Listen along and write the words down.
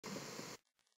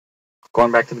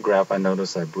Going back to the graph, I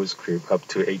noticed I boost creep up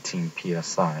to 18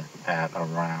 psi at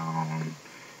around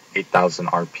 8,000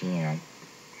 RPM.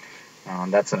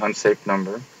 That's an unsafe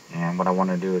number, and what I want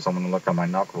to do is I want to look at my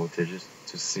knock voltages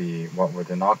to see what were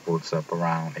the knock volts up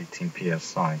around 18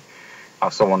 psi. I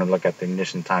also want to look at the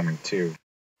ignition timing too.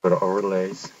 Go to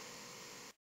overlays,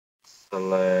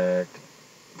 select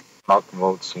knock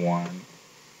volts 1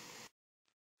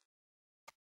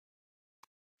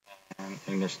 and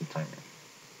ignition timing.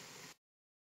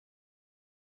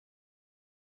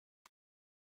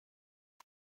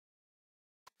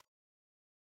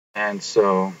 And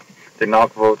so the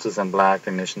knock volts is in black,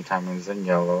 the ignition timing is in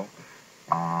yellow.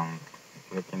 Um,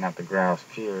 Looking at the graph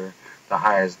here, the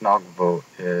highest knock volt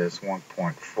is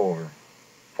 1.4.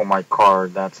 For my car,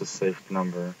 that's a safe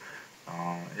number.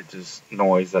 It just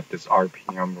noise at this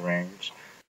RPM range.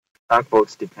 Knock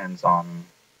volts depends on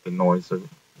the noise of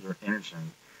your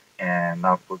engine, and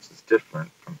knock volts is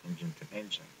different from engine to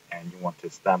engine. And you want to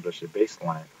establish a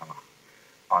baseline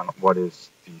on what is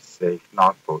the safe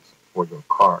knock volts for your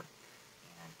car.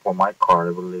 And for my car,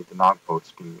 I believe the knock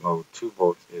volts below 2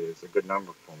 volts is a good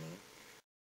number for me.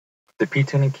 The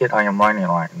P-tuning kit I am running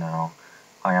right now,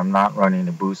 I am not running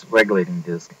the boost regulating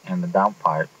disc and the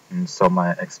downpipe, and so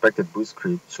my expected boost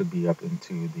creep should be up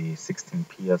into the 16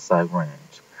 psi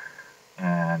range.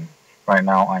 And right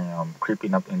now I am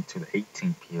creeping up into the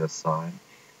 18 psi.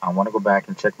 I want to go back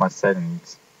and check my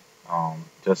settings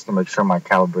just to make sure my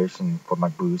calibration for my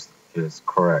boost is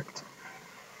correct.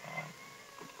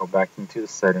 Go back into the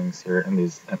settings here in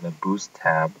the boost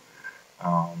tab.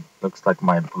 Looks like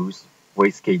my boost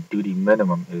wastegate duty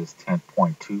minimum is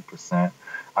 10.2%.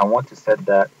 I want to set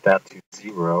that to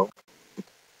 0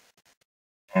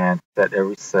 and set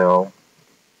every cell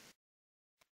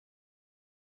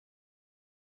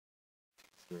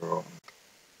 0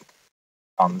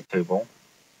 on the table.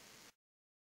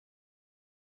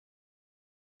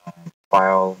 And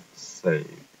file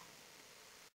save.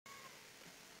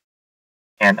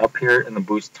 And up here in the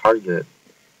boost target,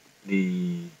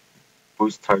 the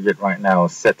boost target right now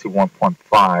is set to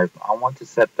 1.5. I want to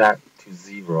set that to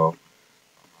 0.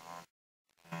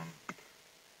 And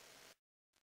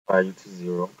value to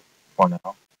 0 for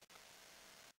now.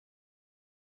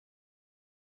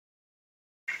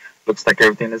 Looks like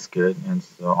everything is good, and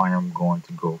so I am going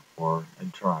to go for a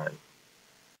drive.